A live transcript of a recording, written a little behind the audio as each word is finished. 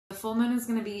full moon is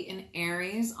going to be in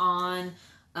Aries on,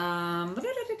 on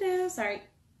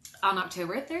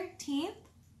October 13th.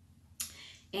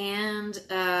 And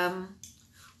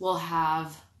we'll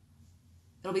have,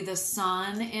 it'll be the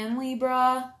sun in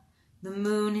Libra, the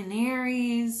moon in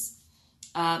Aries,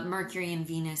 Mercury and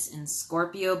Venus in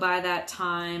Scorpio by that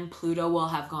time. Pluto will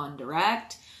have gone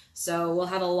direct. So we'll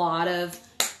have a lot of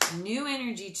new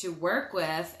energy to work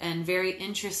with. And very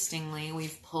interestingly,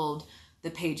 we've pulled the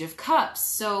Page of Cups.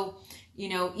 So, you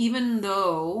know, even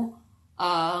though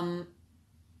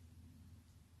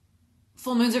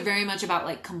full moons are very much about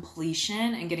like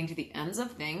completion and getting to the ends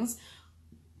of things,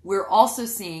 we're also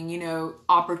seeing, you know,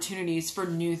 opportunities for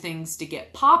new things to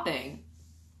get popping,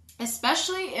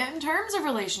 especially in terms of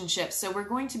relationships. So we're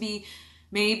going to be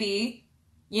maybe,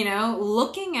 you know,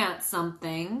 looking at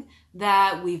something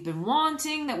that we've been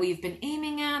wanting, that we've been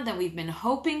aiming at, that we've been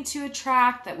hoping to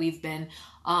attract, that we've been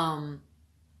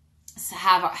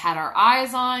have had our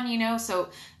eyes on, you know. So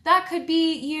that could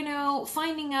be, you know,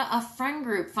 finding a friend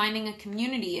group, finding a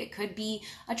community. It could be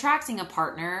attracting a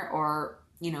partner or,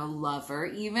 you know, lover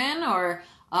even, or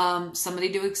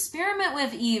somebody to experiment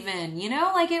with even, you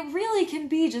know, like it really can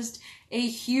be just a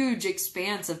huge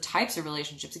expanse of types of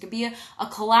relationships. It could be a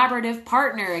collaborative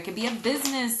partner. It could be a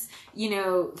business, you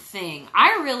know, thing.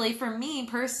 For me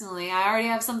personally, I already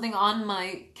have something on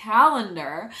my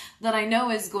calendar that I know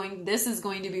this is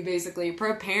going to be basically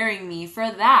preparing me for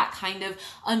that kind of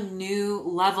a new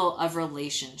level of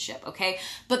relationship. Okay.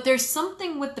 But there's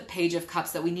something with the Page of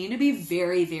Cups that we need to be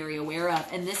very, very aware of.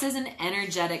 And this is an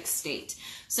energetic state.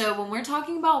 So when we're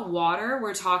talking about water,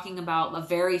 we're talking about a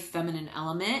very feminine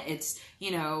element. It's,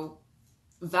 you know,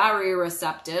 very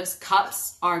receptive.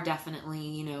 Cups are definitely,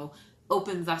 you know,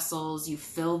 open vessels. You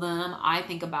fill them. I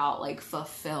think about like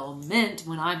fulfillment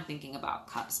when I'm thinking about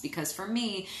cups, because for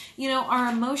me, you know,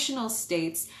 our emotional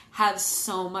states have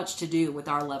so much to do with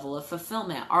our level of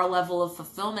fulfillment. Our level of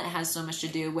fulfillment has so much to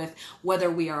do with whether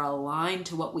we are aligned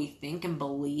to what we think and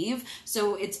believe.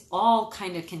 So it's all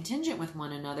kind of contingent with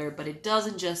one another, but it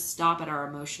doesn't just stop at our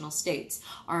emotional states.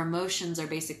 Our emotions are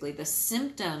basically the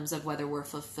symptoms of whether we're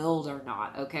fulfilled or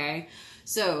not. Okay.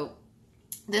 So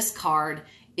this card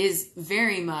is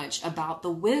very much about the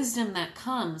wisdom that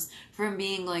comes from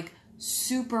being like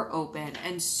super open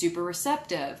and super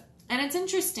receptive. And it's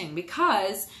interesting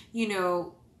because, you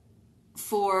know,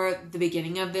 for the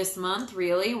beginning of this month,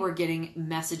 really, we're getting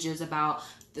messages about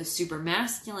the super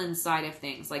masculine side of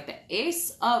things. Like the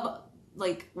Ace of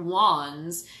like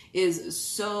Wands is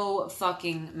so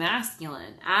fucking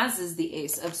masculine, as is the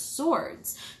Ace of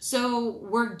Swords. So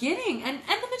we're getting, and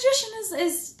the Magician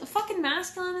is fucking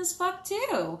masculine as fuck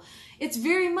too. It's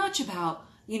very much about,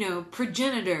 you know,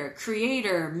 progenitor,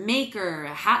 creator, maker,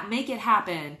 make it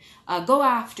happen, go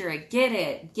after it, get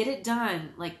it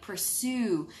done, like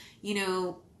pursue, you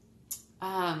know,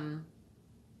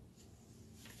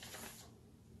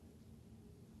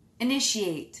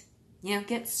 initiate, you know,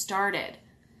 get started.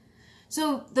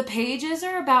 So the pages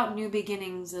are about new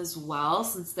beginnings as well,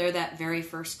 since they're that very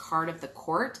first card of the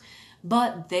court,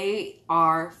 but they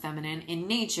are feminine in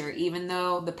nature, even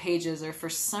though the pages are for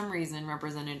some reason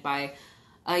represented by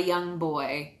a young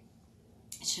boy.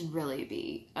 It should really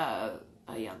be a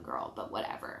young girl, but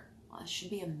whatever. Well, it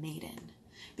should be a maiden,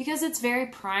 because it's very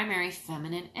primary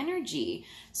feminine energy.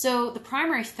 So the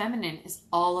primary feminine is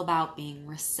all about being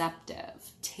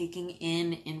receptive, taking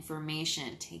in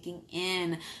information, taking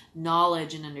in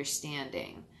knowledge and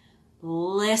understanding.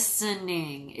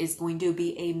 Listening is going to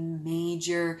be a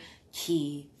major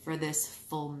key for this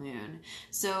full moon.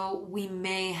 So we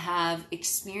may have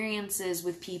experiences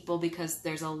with people, because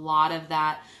there's a lot of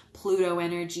that Pluto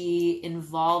energy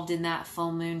involved in that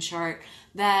full moon chart,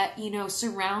 that, you know,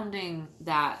 surrounding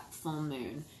that full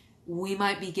moon, we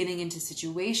might be getting into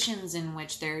situations in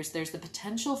which there's the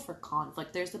potential for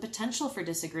conflict, there's the potential for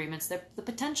disagreements, the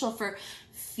potential for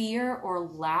fear or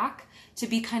lack to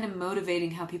be kind of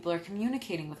motivating how people are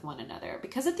communicating with one another.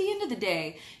 Because at the end of the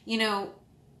day, you know,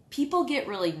 people get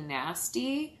really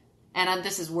nasty, and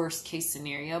this is worst case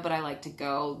scenario, but I like to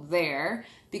go there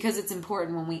because it's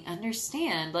important when we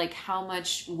understand like how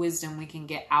much wisdom we can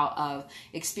get out of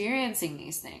experiencing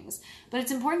these things. But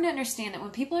it's important to understand that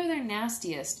when people are their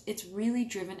nastiest, it's really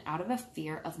driven out of a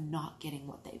fear of not getting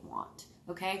what they want.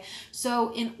 Okay.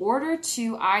 So in order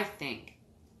to, I think,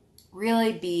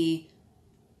 really be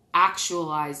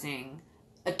actualizing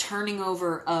a turning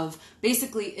over of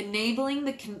basically enabling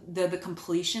the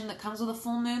completion that comes with a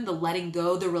full moon, the letting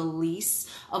go, the release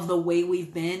of the way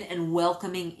we've been, and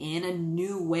welcoming in a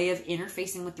new way of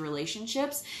interfacing with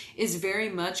relationships, is very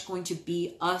much going to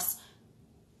be us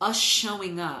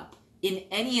showing up in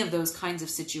any of those kinds of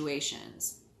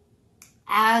situations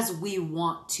as we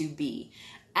want to be,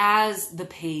 as the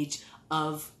Page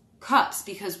of Cups.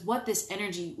 Because what this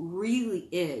energy really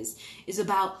is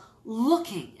about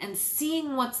looking and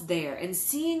seeing what's there and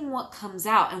seeing what comes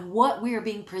out and what we are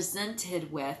being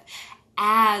presented with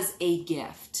as a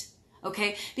gift.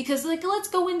 Okay? Because like, let's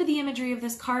go into the imagery of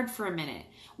this card for a minute.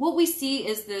 What we see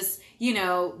is this, you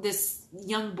know, this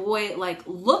young boy like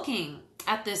looking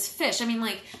at this fish. I mean,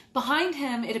 like behind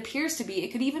him, it appears to be,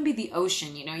 it could even be the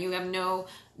ocean, you know, you have no,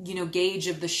 you know, gauge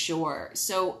of the shore.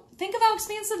 So think of how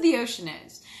expansive the ocean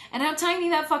is and how tiny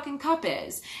that fucking cup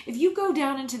is. If you go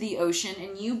down into the ocean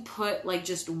and you put like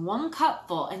just one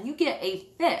cupful and you get a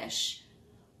fish,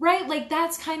 right? Like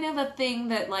that's kind of a thing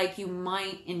that like you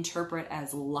might interpret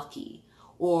as lucky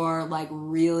or like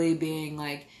really being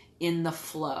like in the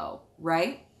flow,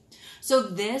 right? So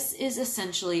this is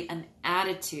essentially an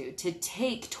attitude to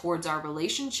take towards our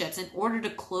relationships in order to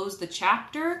close the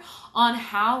chapter on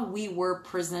how we were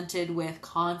presented with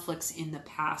conflicts in the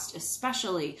past,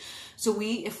 especially. So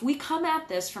if we come at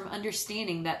this from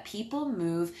understanding that people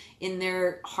move in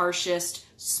their harshest,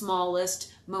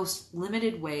 smallest, most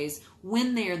limited ways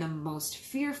when they are the most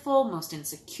fearful, most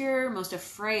insecure, most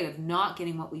afraid of not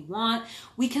getting what we want,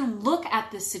 we can look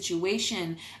at this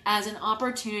situation as an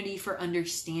opportunity for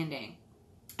understanding,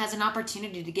 as an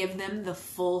opportunity to give them the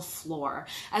full floor,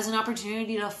 as an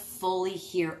opportunity to fully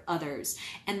hear others.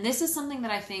 And this is something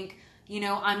that I think, you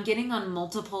know, I'm getting on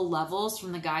multiple levels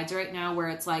from the guides right now where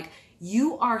it's like,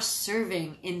 you are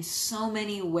serving in so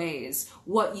many ways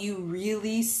what you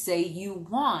really say you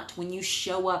want when you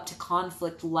show up to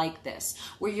conflict like this,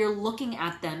 where you're looking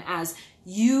at them as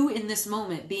you in this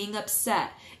moment being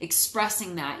upset,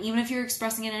 expressing that, even if you're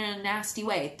expressing it in a nasty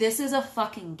way. This is a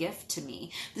fucking gift to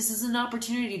me. This is an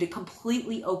opportunity to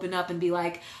completely open up and be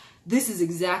like, this is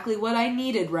exactly what I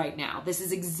needed right now. This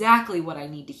is exactly what I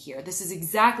need to hear. This is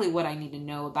exactly what I need to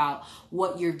know about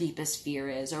what your deepest fear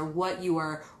is or what you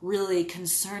are really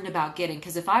concerned about getting.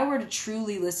 Because if I were to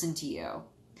truly listen to you,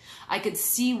 I could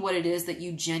see what it is that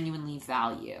you genuinely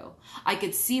value. I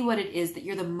could see what it is that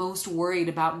you're the most worried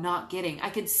about not getting. I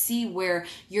could see where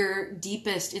your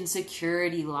deepest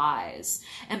insecurity lies.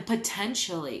 And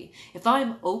potentially, if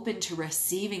I'm open to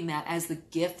receiving that as the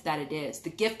gift that it is, the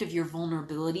gift of your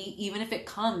vulnerability, even if it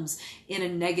comes in a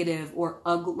negative or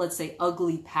let's say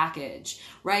ugly package,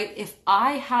 right? If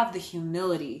I have the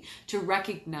humility to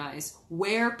recognize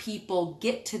where people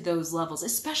get to those levels,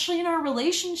 especially in our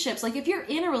relationships, like if you're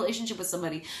in a relationship with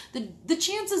somebody, the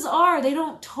chances are they're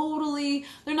not totally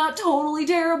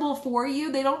terrible for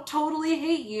you. They don't totally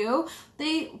hate you.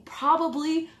 They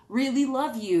probably really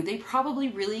love you. They probably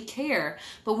really care.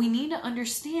 But we need to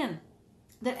understand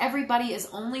that everybody is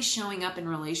only showing up in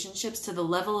relationships to the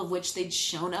level of which they'd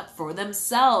shown up for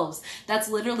themselves. That's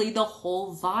literally the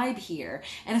whole vibe here.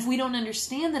 And if we don't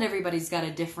understand that everybody's got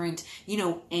a different, you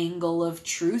know, angle of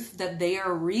truth that they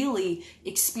are really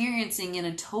experiencing in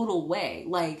a total way.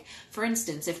 Like, for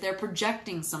instance, if they're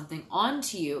projecting something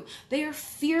onto you, they are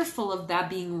fearful of that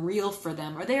being real for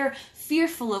them, or they are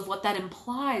fearful of what that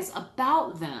implies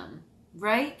about them,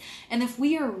 right? And if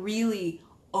we are really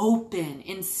open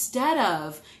instead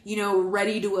of, you know,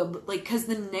 ready to like, because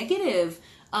the negative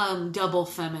double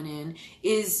feminine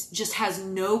just has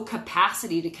no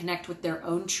capacity to connect with their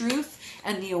own truth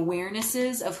and the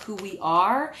awarenesses of who we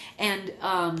are, and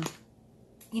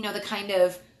you know, the kind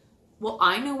of, well,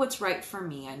 I know what's right for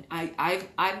me, and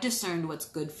I've discerned what's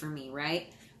good for me,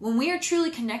 right? When we are truly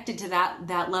connected to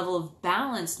that level of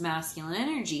balanced masculine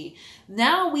energy,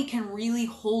 now we can really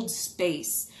hold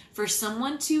space for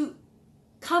someone to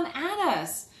come at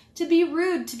us, to be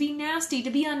rude, to be nasty, to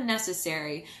be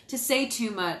unnecessary, to say too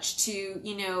much, to,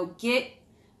 you know, get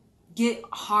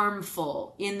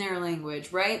harmful in their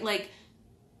language, right? Like,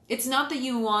 it's not that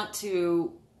you want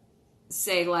to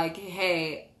say like,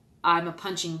 hey, I'm a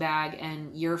punching bag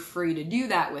and you're free to do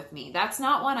that with me. That's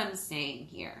not what I'm saying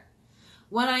here.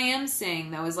 What I am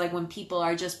saying, though, is like when people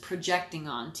are just projecting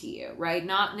onto you, right?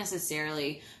 Not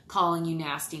necessarily calling you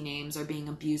nasty names or being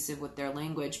abusive with their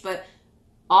language, but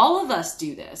all of us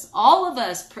do this. All of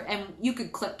us, and you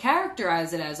could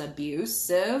characterize it as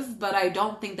abusive, but I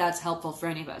don't think that's helpful for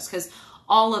any of us, because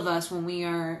all of us, when we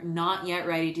are not yet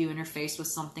ready to interface with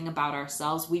something about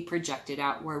ourselves, we project it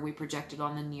outward. We project it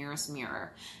on the nearest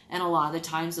mirror. And a lot of the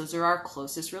times, those are our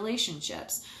closest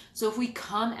relationships. So if we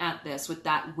come at this with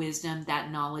that wisdom,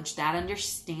 that knowledge, that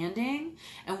understanding,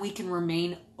 and we can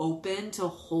remain open to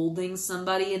holding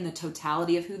somebody in the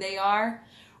totality of who they are,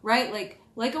 right? Like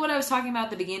what I was talking about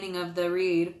at the beginning of the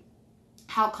read,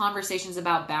 how conversations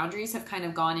about boundaries have kind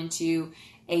of gone into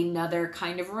another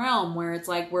kind of realm where it's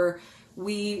like we're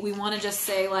we want to just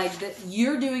say like that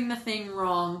you're doing the thing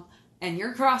wrong and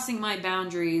you're crossing my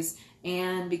boundaries,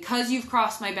 and because you've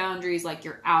crossed my boundaries, like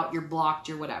you're out, you're blocked,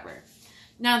 you're whatever.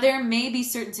 Now, there may be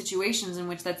certain situations in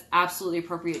which that's absolutely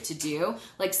appropriate to do.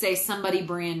 Like, say somebody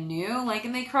brand new, like,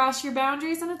 and they cross your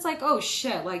boundaries, and it's like, oh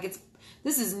shit, like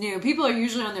this is new. People are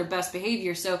usually on their best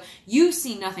behavior, so you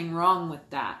see nothing wrong with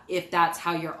that if that's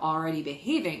how you're already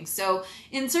behaving. So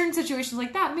in certain situations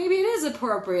like that, maybe it is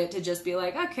appropriate to just be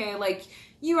like, okay, like,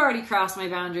 you already crossed my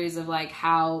boundaries of like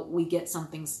how we get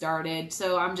something started,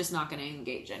 so I'm just not going to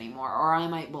engage anymore, or I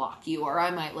might block you, or I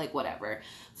might like whatever.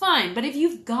 Fine. But if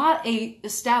you've got a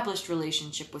established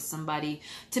relationship with somebody,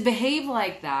 to behave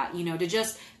like that, you know, to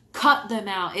just cut them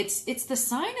out, it's the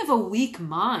sign of a weak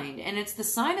mind, and it's the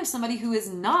sign of somebody who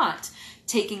is not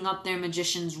taking up their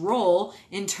magician's role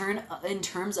in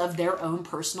terms of their own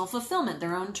personal fulfillment,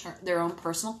 their own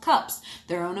personal cups,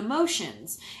 their own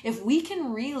emotions. If we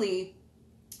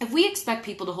expect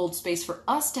people to hold space for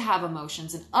us to have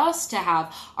emotions, and us to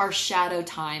have our shadow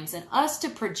times, and us to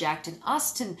project, and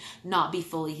us to not be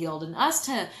fully healed, and us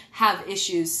to have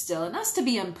issues still, and us to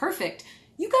be imperfect,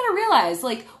 you got to realize,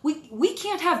 like, we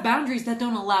can't have boundaries that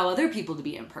don't allow other people to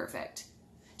be imperfect.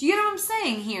 Do you get what I'm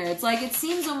saying here? It's like, it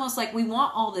seems almost like we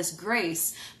want all this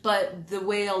grace, but the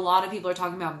way a lot of people are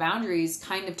talking about boundaries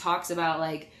kind of talks about,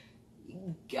 like,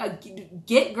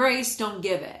 get grace, don't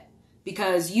give it.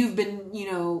 Because you've been,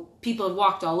 you know, people have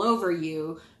walked all over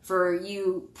you for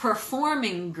you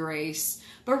performing grace.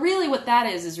 But really what that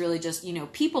is really just, you know,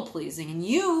 people pleasing and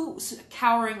you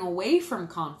cowering away from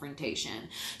confrontation.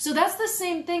 So that's the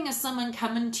same thing as someone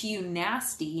coming to you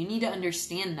nasty. You need to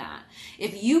understand that.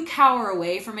 If you cower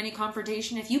away from any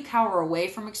confrontation, if you cower away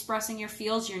from expressing your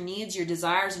feels, your needs, your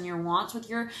desires, and your wants with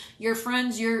your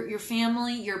friends, your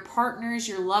family, your partners,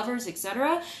 your lovers,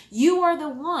 etc., you are the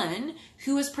one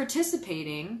who is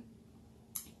participating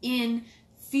in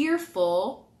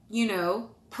fearful, you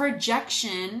know,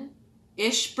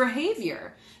 projection-ish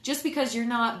behavior. Just because you're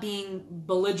not being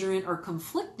belligerent or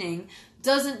conflicting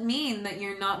doesn't mean that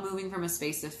you're not moving from a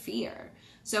space of fear.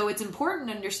 So it's important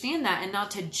to understand that and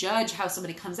not to judge how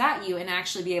somebody comes at you, and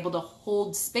actually be able to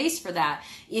hold space for that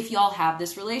if y'all have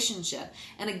this relationship.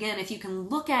 And again, if you can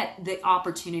look at the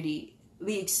opportunity,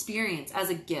 the experience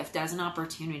as a gift, as an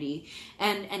opportunity,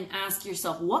 and ask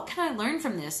yourself, what can I learn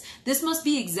from this? This must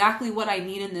be exactly what I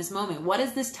need in this moment. What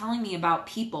is this telling me about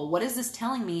people? What is this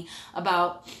telling me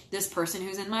about this person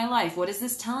who's in my life? What is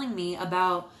this telling me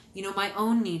about, you know, my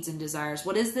own needs and desires?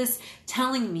 What is this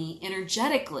telling me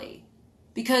energetically?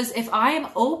 Because if I am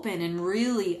open and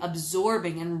really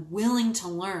absorbing and willing to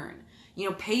learn, you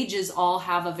know, pages all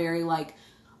have a very like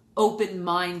open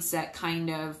mindset kind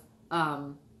of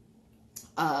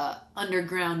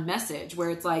underground message where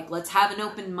it's like, let's have an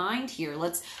open mind here.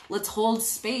 Let's hold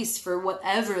space for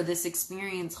whatever this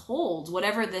experience holds,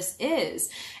 whatever this is.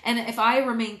 And if I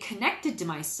remain connected to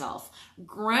myself,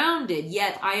 grounded,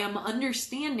 yet I am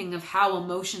understanding of how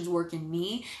emotions work in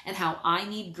me and how I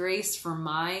need grace for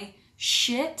my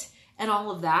shit and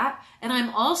all of that. And I'm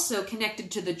also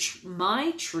connected to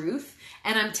my truth,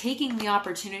 and I'm taking the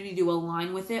opportunity to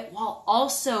align with it while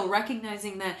also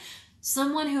recognizing that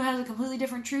someone who has a completely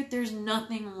different truth, there's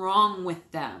nothing wrong with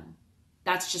them.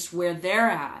 That's just where they're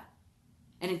at.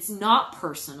 And it's not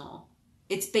personal.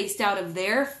 It's based out of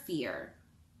their fear.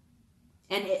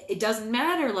 And it doesn't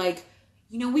matter, like,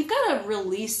 you know, we've got to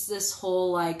release this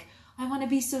whole, like, I want to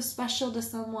be so special to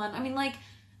someone. I mean, like,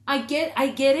 I get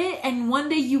it, and one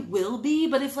day you will be,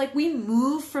 but if, like, we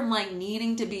move from, like,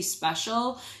 needing to be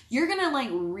special, you're gonna, like,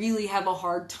 really have a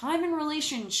hard time in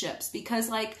relationships, because,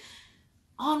 like,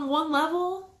 on one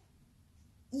level,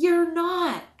 you're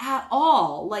not at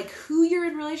all. Like, who you're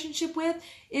in relationship with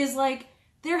is like,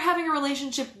 they're having a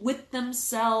relationship with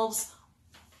themselves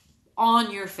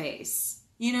on your face.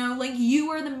 You know, like, you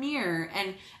are the mirror,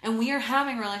 and we are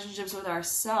having relationships with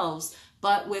ourselves,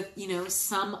 but with, you know,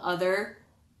 some other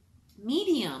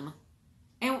medium.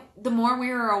 And the more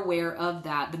we are aware of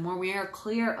that, the more we are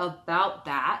clear about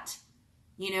that,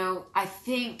 you know, I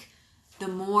think the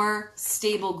more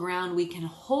stable ground we can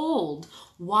hold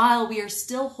while we are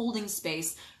still holding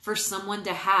space for someone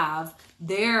to have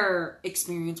their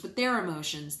experience with their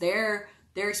emotions, their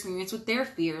experience with their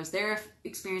fears, their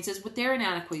experiences with their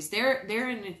inadequacies, their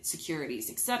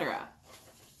insecurities, etc.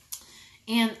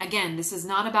 And again, this is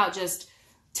not about just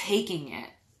taking it.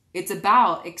 It's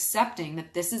about accepting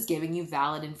that this is giving you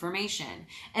valid information.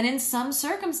 And in some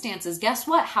circumstances, guess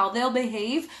what? How they'll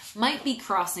behave might be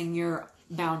crossing your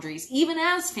boundaries, even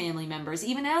as family members,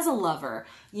 even as a lover,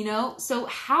 you know? So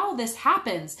how this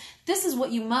happens, this is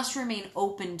what you must remain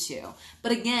open to.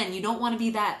 But again, you don't want to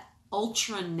be that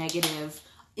ultra negative,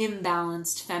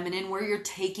 imbalanced feminine where you're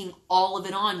taking all of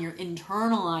it on, you're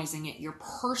internalizing it, you're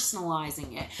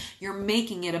personalizing it, you're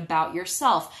making it about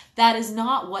yourself. That is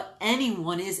not what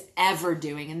anyone is ever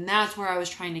doing. And that's where I was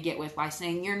trying to get with by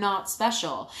saying you're not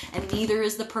special, and neither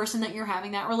is the person that you're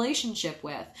having that relationship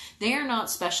with. They are not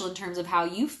special in terms of how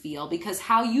you feel, because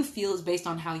how you feel is based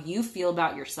on how you feel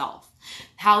about yourself.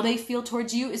 How they feel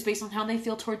towards you is based on how they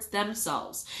feel towards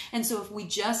themselves. And so if we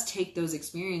just take those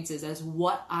experiences as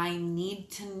what I need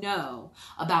to know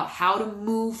about how to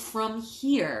move from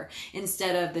here,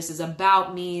 instead of this is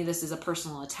about me, this is a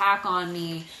personal attack on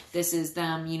me, this is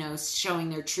them,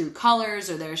 showing their true colors,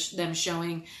 or them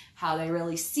showing how they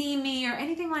really see me, or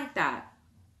anything like that.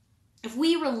 If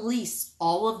we release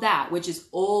all of that, which is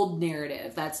old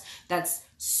narrative, that's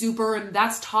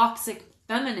toxic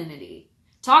femininity.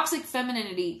 Toxic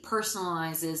femininity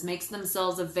personalizes, makes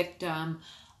themselves a victim,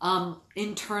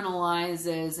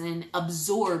 internalizes and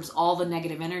absorbs all the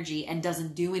negative energy and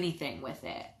doesn't do anything with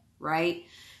it, right?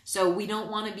 So we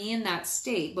don't want to be in that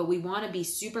state, but we want to be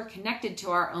super connected to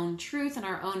our own truth and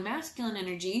our own masculine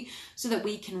energy so that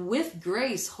we can, with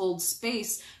grace, hold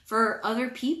space for other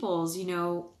people's,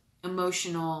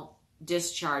 emotional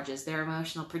discharges, their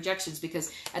emotional projections.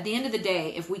 Because at the end of the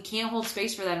day, if we can't hold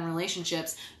space for that in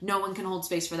relationships, no one can hold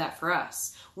space for that for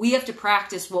us. We have to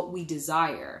practice what we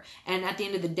desire. And at the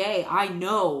end of the day, I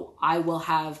know I will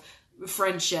have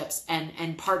friendships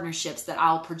and partnerships that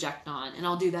I'll project on, and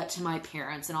I'll do that to my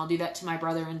parents, and I'll do that to my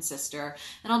brother and sister,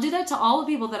 and I'll do that to all the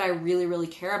people that I really, really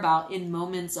care about in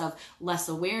moments of less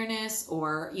awareness,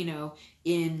 or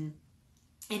in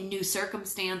new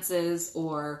circumstances,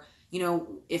 or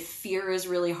if fear is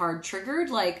really hard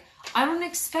triggered. Like, I don't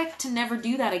expect to never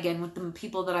do that again with the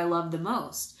people that I love the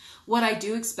most. What I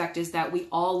do expect is that we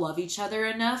all love each other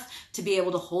enough to be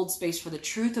able to hold space for the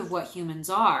truth of what humans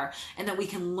are, and that we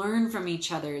can learn from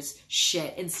each other's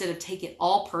shit instead of take it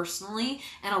all personally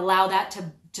and allow that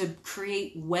to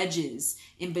create wedges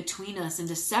in between us and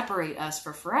to separate us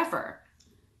for forever.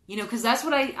 Because that's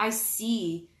what I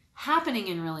see happening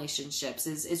in relationships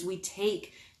is we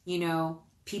take,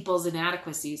 people's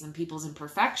inadequacies and people's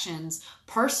imperfections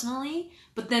personally,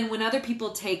 but then when other people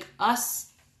take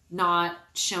us not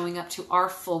showing up to our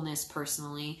fullness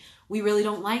personally, we really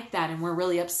don't like that, and we're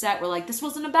really upset. We're like, this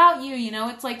wasn't about you,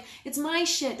 it's like, it's my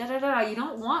shit, da da da. You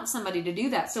don't want somebody to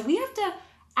do that. So we have to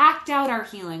act out our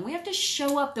healing. We have to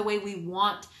show up the way we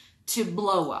want to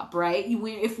blow up, right?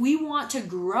 If we want to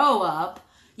grow up,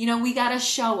 we got to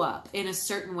show up in a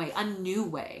certain way, a new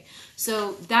way.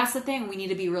 So that's the thing. We need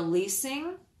to be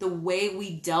releasing the way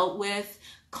we dealt with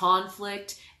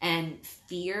conflict and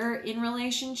fear in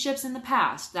relationships in the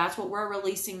past. That's what we're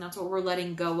releasing. That's what we're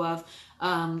letting go of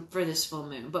for this full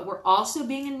moon. But we're also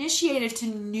being initiated to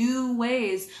new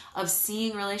ways of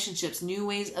seeing relationships, new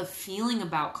ways of feeling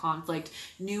about conflict,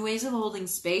 new ways of holding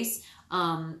space,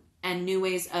 and new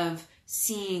ways of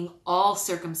seeing all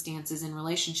circumstances in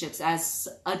relationships as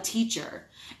a teacher.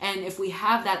 And if we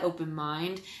have that open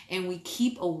mind and we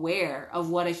keep aware of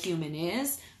what a human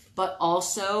is, but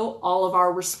also all of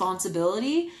our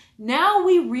responsibility, now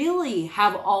we really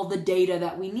have all the data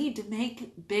that we need to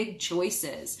make big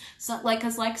choices. So,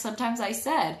 like sometimes I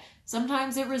said,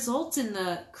 sometimes it results in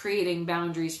the creating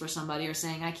boundaries for somebody, or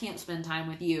saying, I can't spend time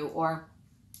with you, or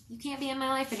you can't be in my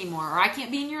life anymore, or I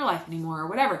can't be in your life anymore, or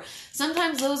whatever.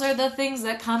 Sometimes those are the things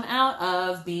that come out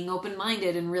of being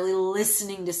open-minded and really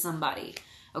listening to somebody,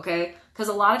 okay? Because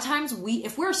a lot of times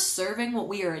if we're serving what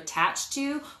we are attached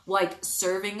to, like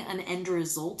serving an end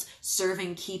result,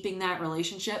 serving keeping that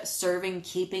relationship, serving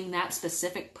keeping that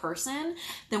specific person,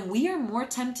 then we are more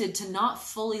tempted to not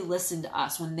fully listen to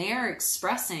us when they are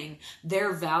expressing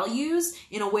their values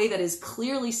in a way that is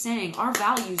clearly saying our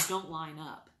values don't line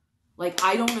up. Like,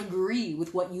 I don't agree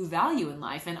with what you value in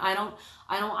life, and I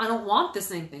don't want the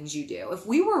same things you do. If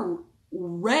we were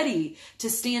ready to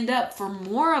stand up for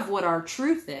more of what our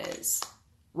truth is,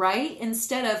 right?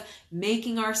 Instead of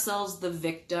making ourselves the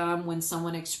victim when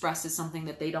someone expresses something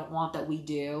that they don't want that we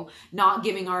do, not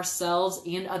giving ourselves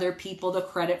and other people the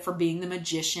credit for being the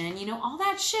magician, all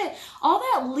that shit, all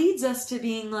that leads us to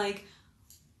being like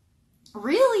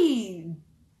really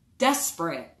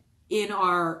desperate in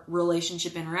our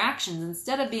relationship interactions,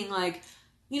 instead of being like,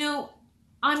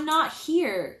 I'm not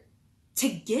here to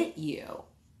get you.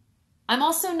 I'm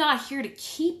also not here to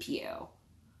keep you.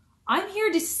 I'm here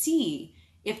to see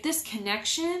if this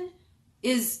connection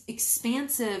is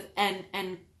expansive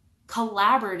and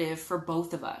collaborative for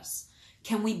both of us.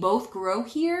 Can we both grow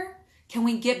here? Can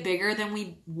we get bigger than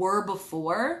we were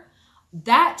before?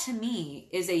 that to me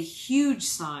is a huge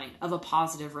sign of a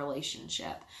positive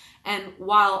relationship. And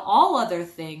while all other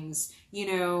things, you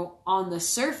know, on the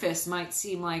surface might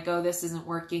seem like, oh, this isn't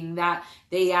working, that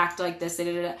they act like this,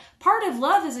 part of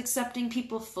love is accepting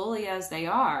people fully as they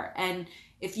are. And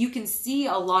if you can see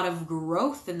a lot of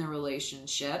growth in the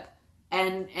relationship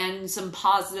and some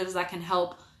positives that can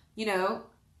help, you know,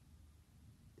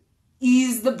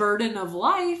 ease the burden of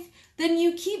life, then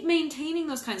you keep maintaining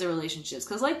those kinds of relationships.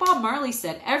 Because like Bob Marley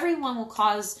said, everyone will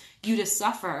cause you to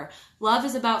suffer. Love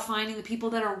is about finding the people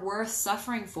that are worth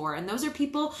suffering for. And those are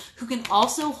people who can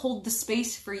also hold the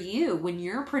space for you when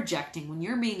you're projecting, when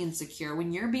you're being insecure,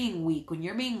 when you're being weak, when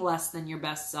you're being less than your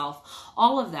best self,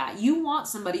 all of that. You want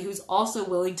somebody who's also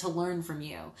willing to learn from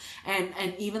you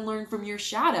and even learn from your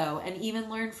shadow and even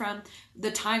learn from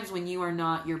the times when you are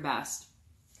not your best.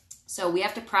 So we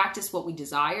have to practice what we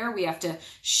desire. We have to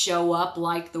show up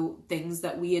like the things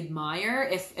that we admire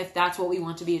if that's what we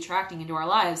want to be attracting into our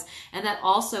lives. And that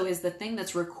also is the thing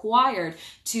that's required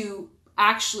to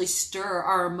actually stir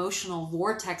our emotional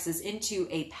vortexes into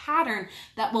a pattern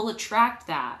that will attract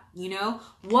that. You know,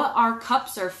 what our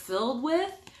cups are filled with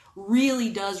really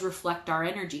does reflect our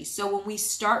energy. So when we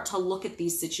start to look at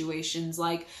these situations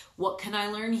like, what can I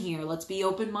learn here? Let's be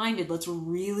open-minded. Let's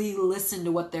really listen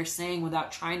to what they're saying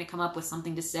without trying to come up with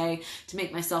something to say, to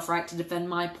make myself right, to defend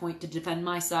my point, to defend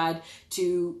my side,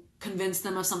 to convince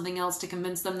them of something else, to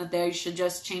convince them that they should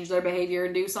just change their behavior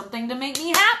and do something to make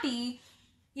me happy.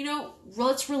 You know,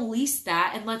 let's release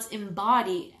that and let's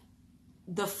embody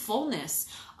the fullness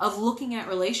of looking at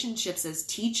relationships as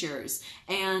teachers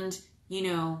and, you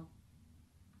know,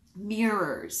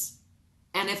 mirrors.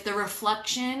 And if the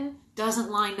reflection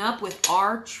doesn't line up with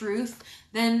our truth,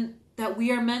 then that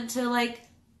we are meant to like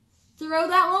throw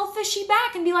that little fishy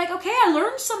back and be like, okay, I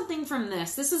learned something from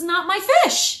this. This is not my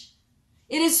fish.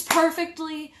 It is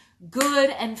perfectly good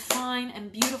and fine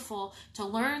and beautiful to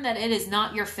learn that it is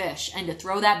not your fish and to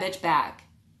throw that bitch back.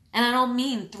 And I don't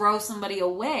mean throw somebody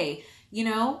away, you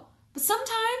know, but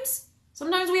sometimes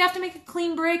we have to make a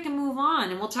clean break and move on.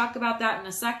 And we'll talk about that in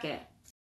a second.